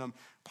aluminum,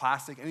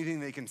 plastic, anything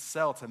they can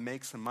sell to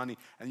make some money.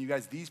 And you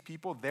guys, these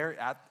people, they're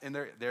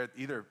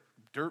either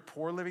dirt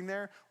poor living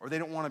there or they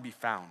don't want to be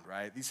found,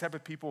 right? These type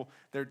of people,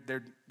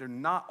 they're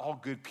not all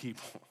good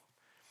people.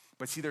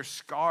 But see, they're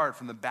scarred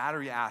from the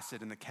battery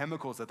acid and the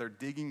chemicals that they're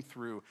digging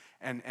through,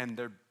 and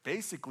they're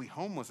basically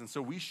homeless. And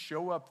so we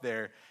show up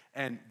there,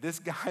 and this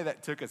guy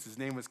that took us, his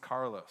name was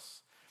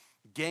Carlos,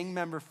 gang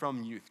member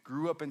from youth,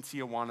 grew up in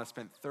Tijuana,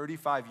 spent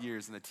 35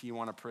 years in the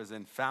Tijuana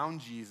prison,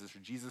 found Jesus, or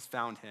Jesus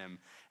found him,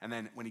 and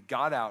then when he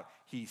got out,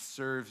 he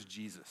serves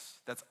Jesus.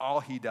 That's all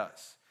he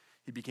does.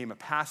 He became a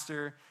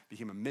pastor,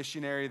 became a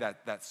missionary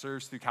that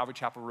serves through Calvary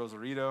Chapel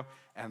Rosarito,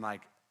 and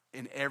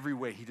in every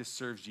way, he just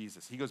serves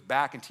Jesus. He goes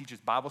back and teaches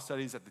Bible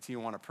studies at the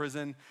Tijuana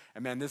prison.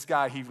 And man, this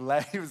guy, he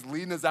was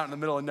leading us out in the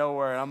middle of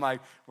nowhere. And I'm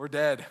like, we're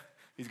dead.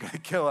 He's going to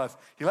kill us.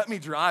 He let me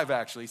drive,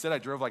 actually. He said I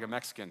drove like a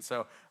Mexican.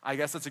 So I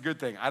guess that's a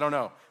good thing. I don't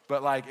know.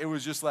 But it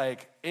was just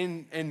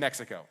in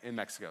Mexico.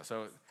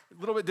 So a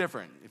little bit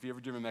different. If you ever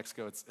driven in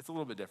Mexico, it's a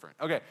little bit different.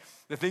 Okay,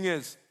 the thing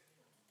is,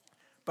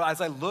 but as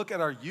I look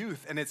at our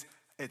youth, and it's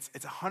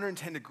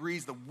 110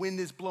 degrees, the wind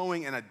is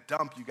blowing, and a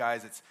dump, you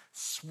guys, it's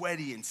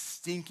sweaty and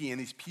stinky, and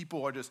these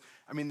people are just,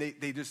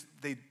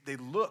 they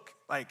look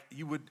like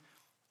you'd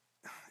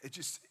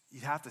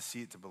have to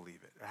see it to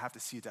believe it, or have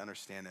to see it to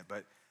understand it,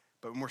 but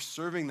when we're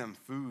serving them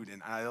food,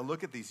 and I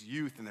look at these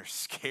youth, and they're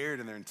scared,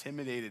 and they're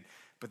intimidated,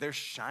 but they're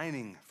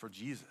shining for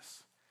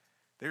Jesus.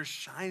 They're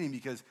shining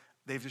because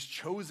they've just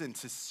chosen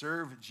to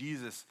serve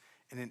Jesus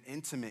in an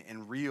intimate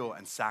and real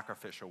and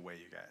sacrificial way,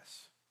 you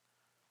guys.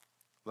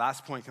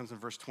 Last point comes in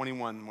verse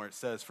 21 where it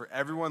says, for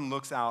everyone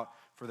looks out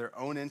for their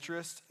own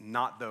interest,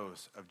 not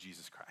those of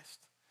Jesus Christ.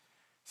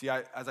 See,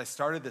 as I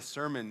started this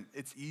sermon,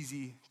 it's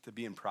easy to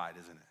be in pride,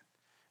 isn't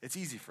it? It's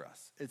easy for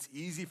us. It's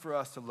easy for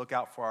us to look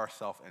out for our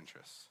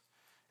self-interests.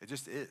 It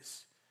just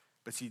is.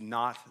 But see,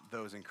 not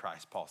those in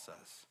Christ, Paul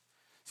says.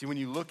 See, when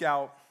you look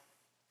out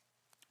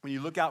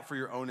for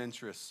your own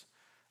interests,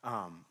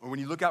 or when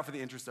you look out for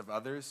the interests of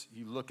others,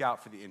 you look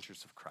out for the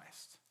interests of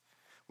Christ.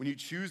 When you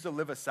choose to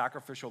live a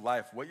sacrificial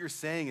life, what you're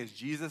saying is,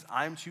 Jesus,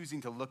 I'm choosing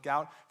to look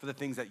out for the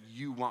things that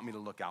you want me to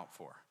look out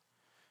for.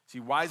 See,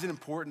 why is it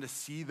important to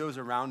see those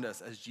around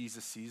us as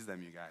Jesus sees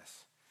them, you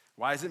guys?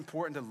 Why is it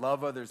important to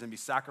love others and be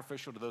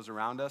sacrificial to those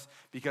around us?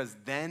 Because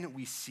then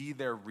we see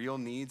their real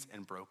needs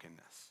and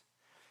brokenness.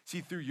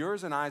 See, through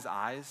yours and I's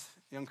eyes,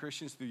 young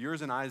Christians, through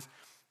yours and I's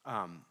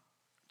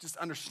just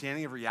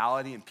understanding of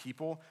reality and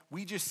people,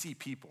 we just see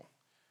people.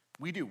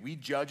 We do. We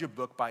judge a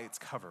book by its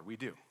cover. We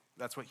do.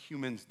 That's what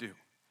humans do.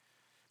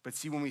 But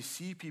see, when we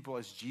see people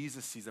as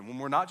Jesus sees them, when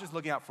we're not just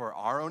looking out for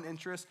our own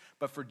interests,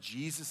 but for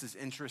Jesus'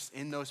 interest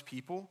in those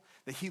people,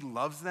 that he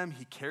loves them,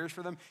 he cares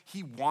for them,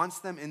 he wants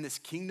them in this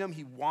kingdom,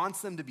 he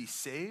wants them to be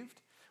saved.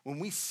 When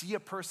we see a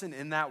person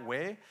in that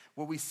way,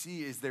 what we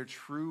see is their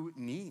true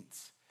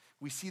needs.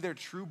 We see their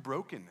true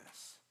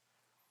brokenness.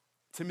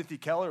 Timothy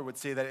Keller would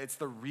say that it's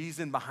the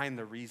reason behind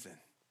the reason,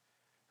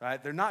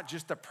 right? They're not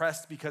just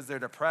depressed because they're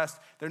depressed.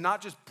 They're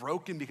not just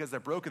broken because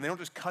they're broken. They don't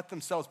just cut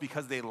themselves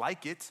because they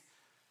like it.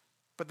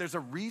 But there's a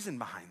reason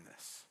behind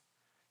this.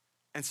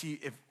 And see,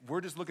 if we're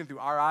just looking through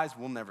our eyes,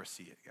 we'll never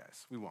see it,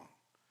 guys. We won't.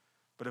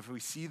 But if we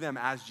see them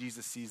as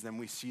Jesus sees them,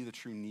 we see the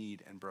true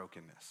need and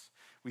brokenness.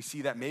 We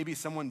see that maybe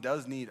someone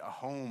does need a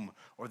home,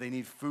 or they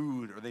need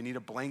food, or they need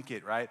a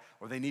blanket, right?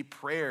 Or they need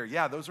prayer.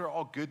 Yeah, those are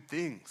all good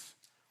things.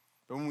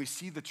 But when we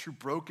see the true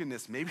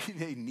brokenness, maybe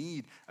they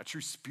need a true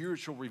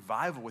spiritual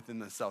revival within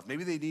themselves.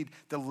 Maybe they need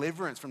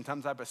deliverance from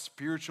some type of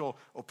spiritual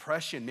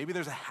oppression. Maybe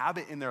there's a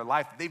habit in their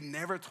life that they've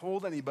never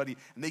told anybody,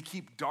 and they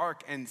keep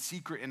dark and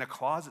secret in a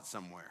closet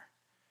somewhere.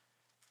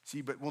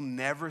 See, but we'll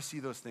never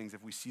see those things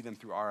if we see them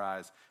through our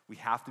eyes. We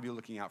have to be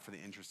looking out for the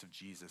interest of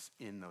Jesus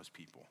in those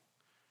people.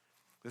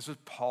 This was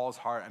Paul's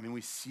heart. I mean, we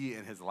see it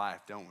in his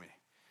life, don't we?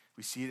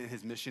 We see it in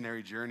his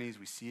missionary journeys.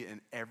 We see it in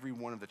every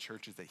one of the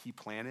churches that he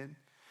planted.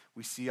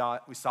 We saw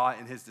it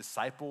in his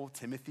disciple,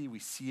 Timothy. We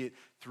see it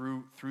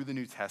through the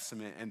New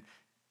Testament, and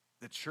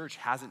the church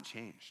hasn't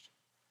changed.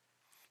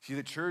 See,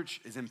 the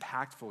church is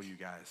impactful, you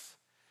guys,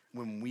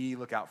 when we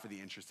look out for the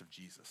interest of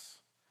Jesus.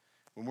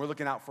 When we're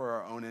looking out for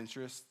our own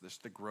interests,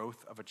 just the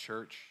growth of a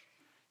church,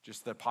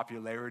 just the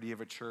popularity of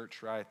a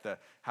church, right?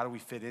 How do we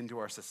fit into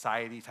our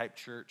society type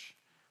church?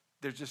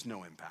 There's just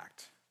no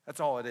impact. That's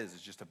all it is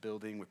just a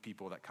building with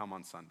people that come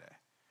on Sunday.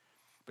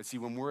 But see,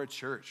 when we're a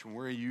church, when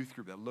we're a youth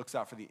group that looks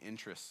out for the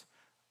interests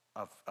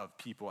of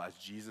people as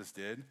Jesus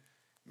did,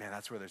 man,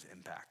 that's where there's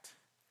impact.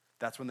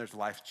 That's when there's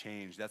life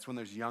change. That's when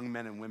there's young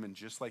men and women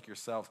just like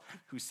yourselves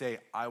who say,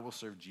 I will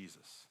serve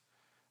Jesus.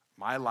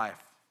 My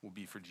life will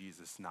be for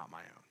Jesus, not my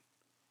own.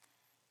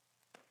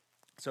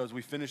 So as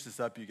we finish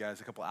this up, you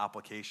guys, a couple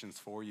applications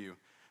for you.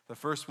 The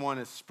first one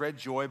is spread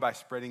joy by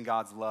spreading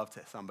God's love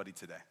to somebody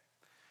today.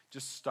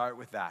 Just start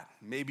with that.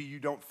 Maybe you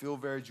don't feel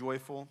very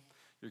joyful.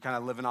 You're kind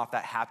of living off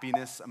that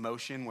happiness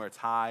emotion where it's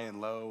high and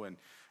low and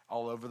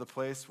all over the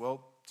place.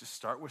 Well, just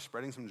start with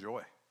spreading some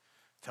joy.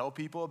 Tell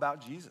people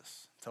about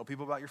Jesus. Tell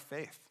people about your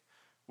faith.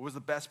 What was the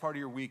best part of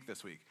your week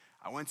this week?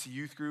 I went to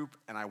youth group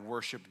and I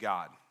worshiped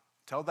God.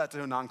 Tell that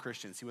to a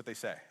non-Christian. See what they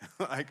say.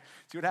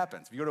 See what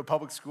happens. If you go to a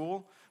public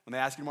school, when they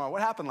ask you tomorrow,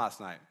 what happened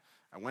last night?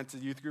 I went to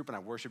youth group and I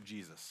worshiped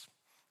Jesus.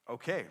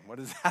 Okay, what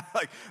is that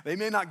like? They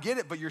may not get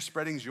it, but you're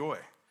spreading joy.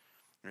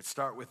 Let's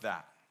start with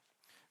that.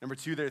 Number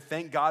two there,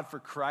 thank God for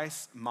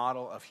Christ's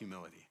model of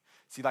humility.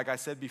 See, like I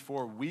said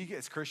before, we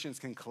as Christians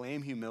can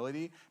claim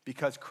humility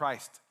because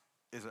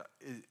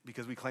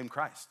because we claim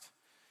Christ.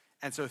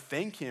 And so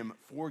thank him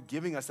for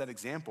giving us that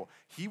example.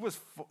 He was,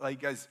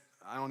 guys,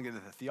 I don't want to get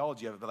into the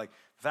theology of it, but the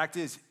fact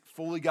is,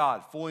 fully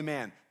God, fully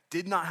man,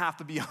 did not have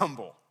to be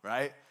humble,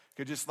 right?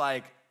 Could just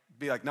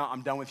be no,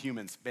 I'm done with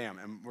humans, bam,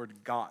 and we're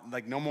gone.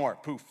 No more,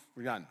 poof,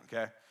 we're done,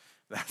 okay?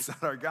 That's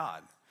not our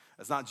God.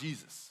 That's not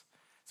Jesus.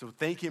 So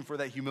thank him for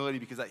that humility,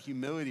 because that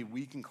humility,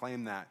 we can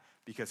claim that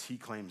because he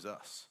claims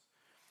us.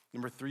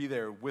 Number three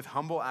there, with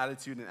humble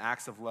attitude and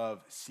acts of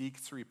love,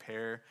 seek to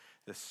repair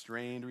the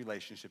strained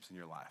relationships in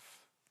your life.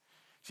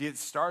 See, it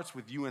starts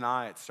with you and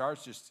I. It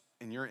starts just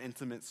in your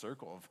intimate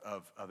circle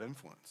of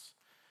influence.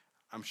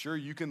 I'm sure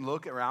you can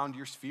look around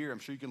your sphere. I'm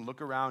sure you can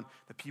look around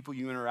the people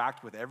you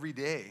interact with every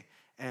day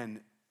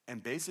and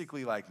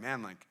basically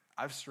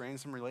I've strained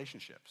some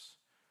relationships.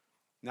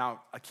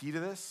 Now, a key to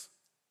this,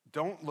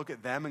 don't look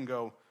at them and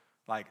go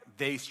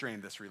they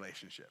strained this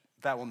relationship.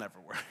 That will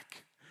never work.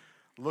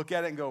 Look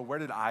at it and go, where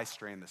did I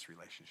strain this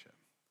relationship?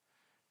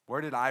 Where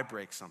did I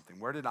break something?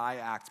 Where did I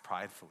act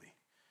pridefully?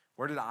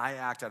 Where did I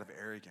act out of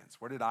arrogance?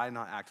 Where did I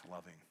not act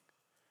loving?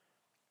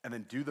 And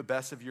then do the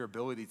best of your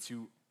ability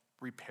to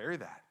repair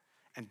that.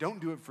 And don't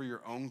do it for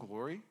your own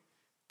glory,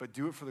 but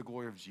do it for the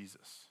glory of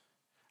Jesus.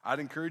 I'd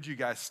encourage you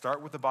guys,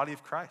 start with the body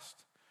of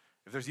Christ.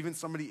 If there's even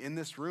somebody in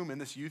this room, in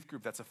this youth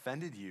group that's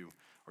offended you,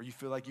 or you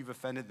feel like you've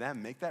offended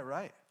them, make that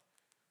right.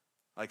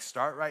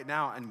 Start right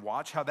now and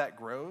watch how that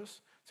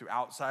grows to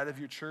outside of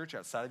your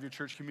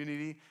church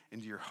community,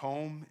 into your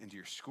home, into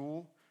your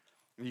school.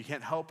 And you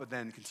can't help but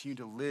then continue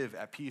to live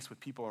at peace with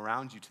people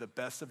around you to the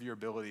best of your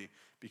ability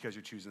because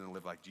you're choosing to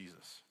live like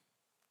Jesus.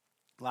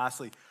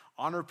 Lastly,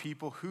 honor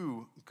people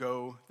who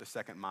go the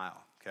second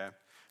mile, okay?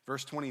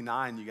 Verse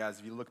 29, you guys,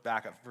 if you look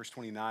back at verse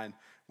 29,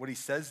 what he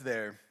says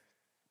there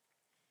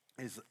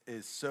is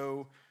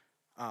so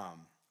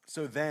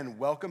then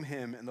welcome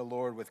him in the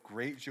Lord with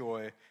great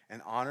joy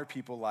and honor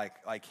people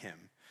like him,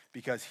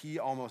 because he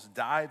almost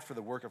died for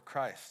the work of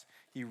Christ.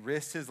 He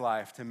risked his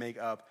life to make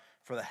up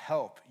for the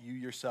help you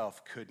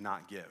yourself could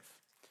not give.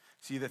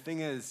 See, the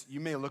thing is, you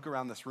may look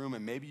around this room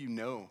and maybe you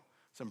know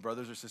some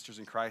brothers or sisters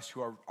in Christ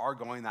who are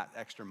going that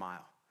extra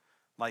mile.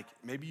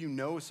 Maybe you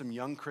know some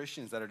young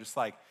Christians that are just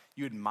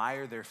you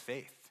admire their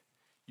faith.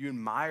 You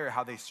admire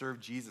how they serve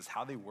Jesus,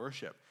 how they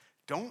worship.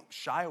 Don't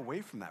shy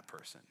away from that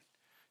person.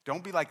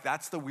 Don't be like,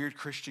 that's the weird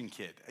Christian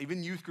kid.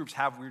 Even youth groups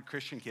have weird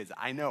Christian kids.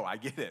 I know, I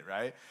get it,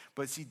 right?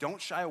 But see,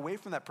 don't shy away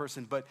from that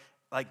person, but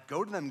like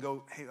go to them and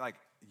go, hey, like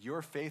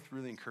your faith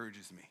really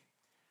encourages me.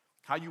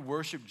 How you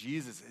worship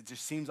Jesus, it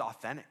just seems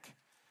authentic.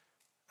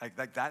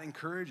 Like that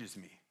encourages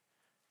me.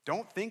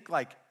 Don't think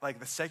like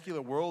the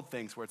secular world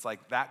thinks where it's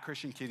like that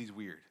Christian kid, he's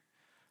weird.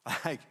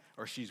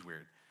 Or she's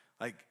weird.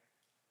 Like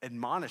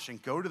admonish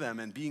and go to them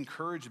and be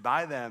encouraged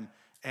by them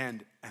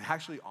and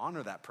actually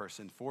honor that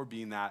person for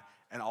being that.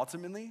 And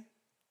ultimately,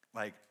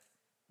 like,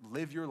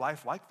 live your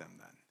life like them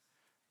then.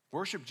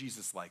 Worship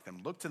Jesus like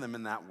them. Look to them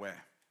in that way.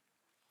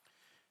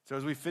 So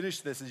as we finish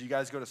this, as you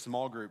guys go to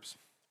small groups,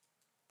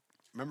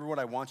 remember what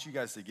I want you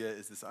guys to get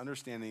is this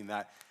understanding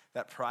that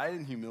pride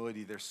and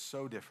humility, they're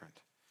so different.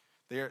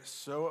 They are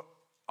so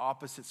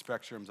opposite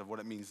spectrums of what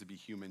it means to be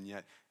human,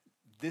 yet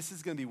this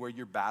is going to be where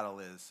your battle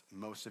is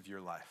most of your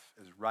life,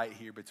 is right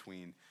here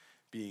between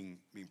being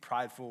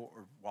prideful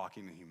or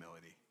walking in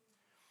humility.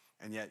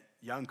 And yet,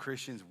 young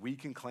Christians, we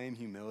can claim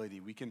humility.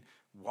 We can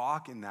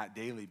walk in that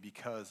daily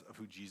because of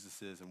who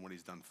Jesus is and what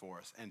he's done for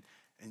us. And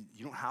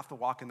you don't have to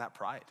walk in that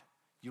pride.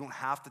 You don't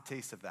have to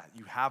taste of that.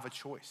 You have a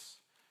choice.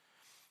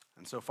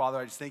 And so, Father,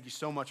 I just thank you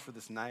so much for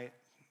this night.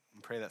 I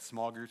pray that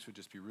small groups would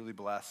just be really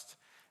blessed.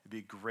 It'd be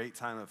a great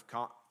time of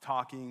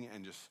talking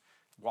and just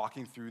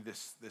walking through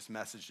this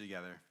message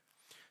together.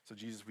 So,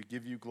 Jesus, we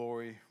give you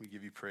glory. We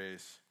give you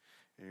praise.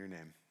 In your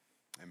name,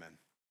 amen.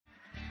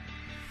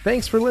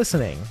 Thanks for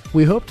listening.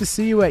 We hope to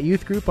see you at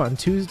youth group on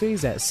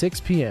Tuesdays at 6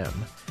 p.m.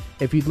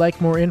 If you'd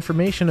like more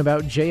information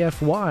about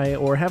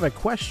JFY or have a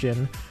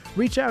question,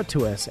 reach out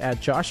to us at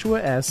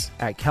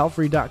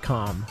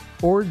joshuas@calvary.com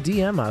or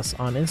DM us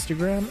on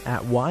Instagram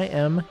at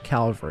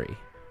ymcalvary.